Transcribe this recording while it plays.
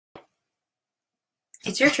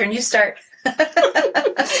It's your turn. You start.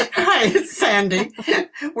 Hi, it's Sandy.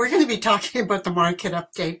 We're going to be talking about the market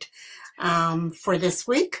update for this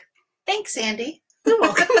week. Thanks, Andy. You're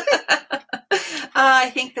welcome. I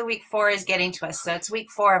think the week 4 is getting to us. So it's week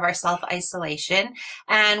 4 of our self-isolation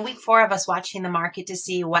and week 4 of us watching the market to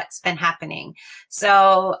see what's been happening.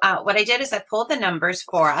 So what I did is I pulled the numbers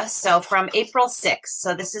for us. So from April 6th,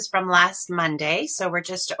 so this is from last Monday. So we're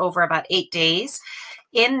just over about 8 days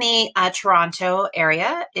in the Toronto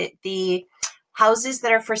area. The houses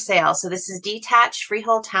that are for sale. So this is detached,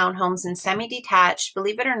 freehold townhomes, and semi-detached.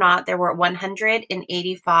 Believe it or not, there were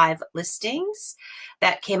 185 listings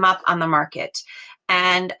that came up on the market.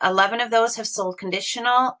 And 11 of those have sold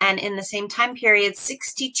conditional. And in the same time period,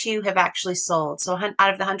 62 have actually sold. So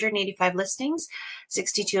out of the 185 listings,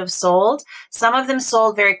 62 have sold. Some of them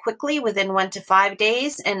sold very quickly within 1 to 5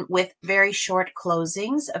 days and with very short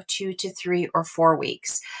closings of 2 to 3 or 4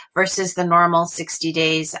 weeks versus the normal 60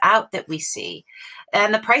 days out that we see.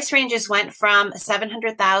 And the price ranges went from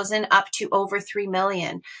 700,000 up to over 3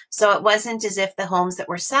 million. So it wasn't as if the homes that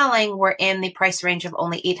were selling were in the price range of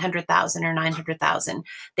only 800,000 or 900,000.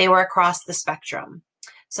 They were across the spectrum.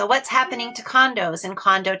 So what's happening to condos and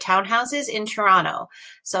condo townhouses in Toronto?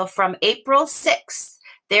 So from April 6th,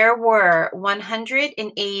 there were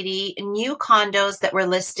 180 new condos that were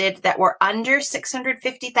listed that were under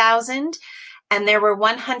 650,000. And there were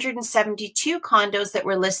 172 condos that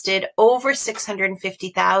were listed over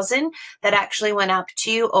 650,000 that actually went up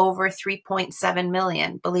to over 3.7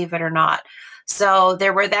 million, believe it or not. So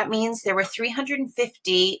that means there were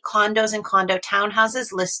 350 condos and condo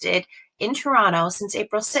townhouses listed in Toronto since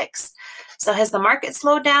April 6th. So has the market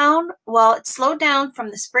slowed down? Well, it slowed down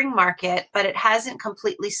from the spring market, but it hasn't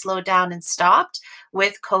completely slowed down and stopped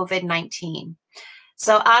with COVID-19.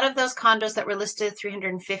 So out of those condos that were listed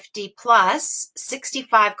 350 plus,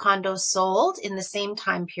 65 condos sold in the same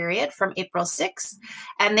time period from April 6th,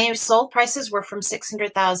 and their sold prices were from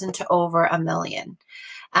 600,000 to over $1 million.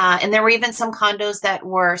 And there were even some condos that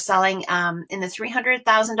were selling in the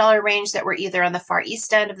 $300,000 range that were either on the far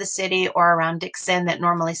east end of the city or around Dixon that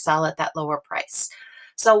normally sell at that lower price.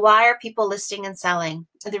 So why are people listing and selling?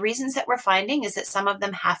 The reasons that we're finding is that some of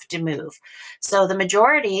them have to move. So the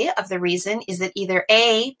majority of the reason is that either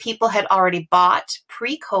A, people had already bought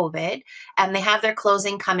pre-COVID and they have their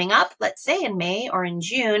closing coming up, let's say in May or in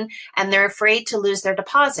June, and they're afraid to lose their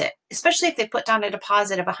deposit, especially if they put down a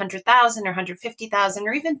deposit of 100,000 or 150,000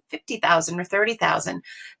 or even 50,000 or 30,000.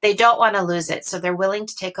 They don't want to lose it. So they're willing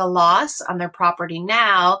to take a loss on their property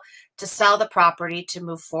now to sell the property to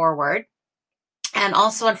move forward. And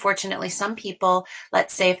also, unfortunately, some people,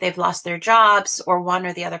 let's say if they've lost their jobs or one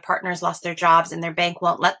or the other partners lost their jobs and their bank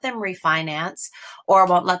won't let them refinance or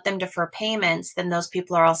won't let them defer payments, then those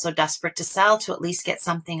people are also desperate to sell to at least get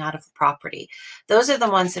something out of the property. Those are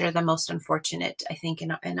the ones that are the most unfortunate, I think,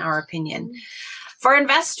 in our opinion. For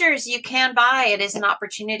investors, you can buy. It is an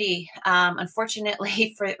opportunity,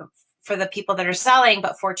 unfortunately, for the people that are selling,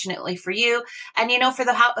 but fortunately for you. And, for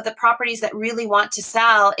the properties that really want to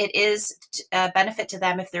sell, it is a benefit to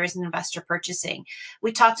them if there is an investor purchasing.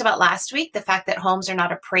 We talked about last week the fact that homes are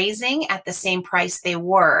not appraising at the same price they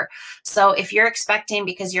were. So if you're expecting,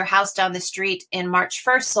 because your house down the street in March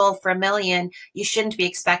 1st sold for $1 million, you shouldn't be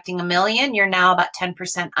expecting $1 million. You're now about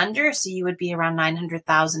 10% under. So you would be around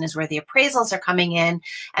 900,000 is where the appraisals are coming in.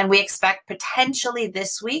 And we expect potentially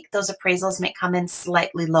this week, those appraisals may come in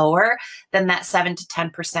slightly lower than that 7 to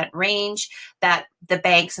 10% range that the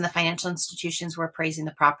banks and the financial institutions were appraising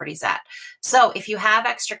the properties at. So if you have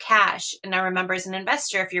extra cash, and now remember as an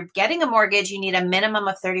investor, if you're getting a mortgage, you need a minimum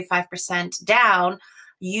of 35% down,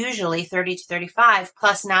 usually 30 to 35,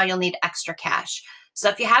 plus now you'll need extra cash. So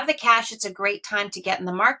if you have the cash, it's a great time to get in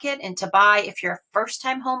the market and to buy. If you're a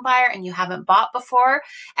first-time home buyer and you haven't bought before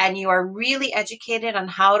and you are really educated on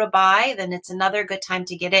how to buy, then it's another good time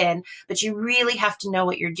to get in. But you really have to know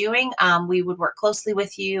what you're doing. We would work closely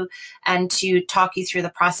with you and to talk you through the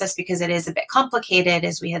process because it is a bit complicated,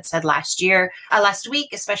 as we had said last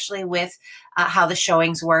week, especially with how the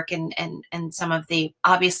showings work and some of the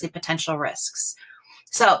obviously potential risks.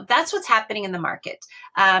 So that's what's happening in the market.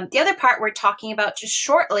 The other part we're talking about just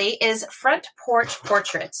shortly is front porch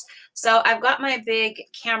portraits. So I've got my big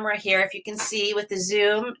camera here, if you can see, with the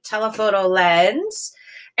zoom telephoto lens.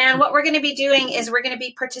 And what we're going to be doing is we're going to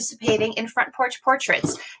be participating in front porch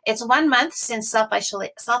portraits. It's 1 month since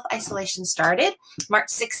self-isolation started, March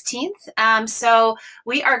 16th. So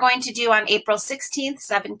we are going to do on April 16th,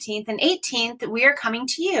 17th, and 18th, we are coming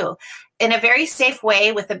to you. in a very safe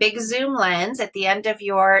way with a big zoom lens at the end of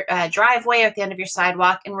your driveway or at the end of your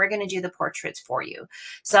sidewalk, and we're going to do the portraits for you.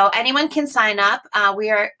 So anyone can sign up. We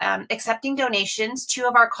are accepting donations. Two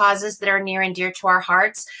of our causes that are near and dear to our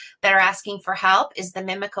hearts that are asking for help is the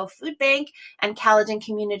Mimico Food Bank and Caledon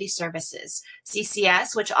Community Services,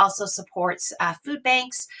 CCS, which also supports food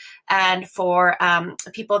banks and for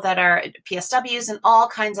people that are PSWs and all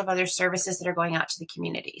kinds of other services that are going out to the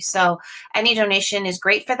community. So any donation is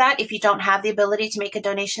great for that. If you don't have the ability to make a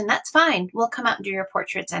donation, that's fine. We'll come out and do your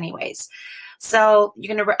portraits anyways. So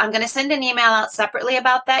I'm going to send an email out separately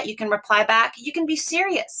about that. You can reply back. You can be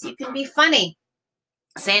serious. You can be funny.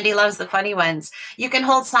 Sandy loves the funny ones. You can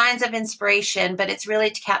hold signs of inspiration, but it's really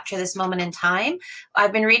to capture this moment in time.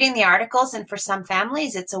 I've been reading the articles, and for some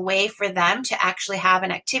families, it's a way for them to actually have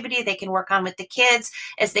an activity they can work on with the kids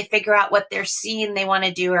as they figure out what they're seeing they want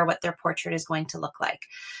to do or what their portrait is going to look like.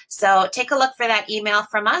 So take a look for that email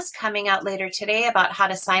from us coming out later today about how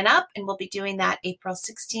to sign up, and we'll be doing that April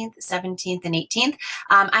 16th, 17th, and 18th.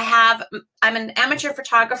 I'm an amateur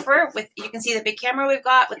photographer you can see the big camera we've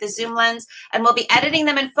got with the zoom lens, and we'll be editing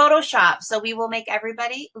them in Photoshop. So we will make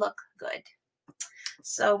everybody look good.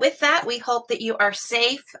 So with that, we hope that you are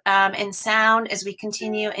safe and sound as we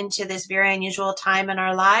continue into this very unusual time in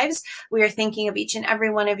our lives. We are thinking of each and every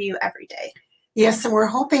one of you every day. Yes, and we're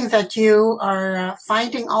hoping that you are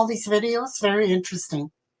finding all these videos very interesting.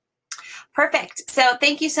 Perfect. So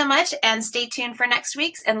thank you so much, and stay tuned for next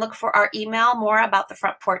week's and look for our email more about the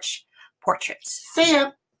front porch portraits. See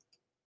ya.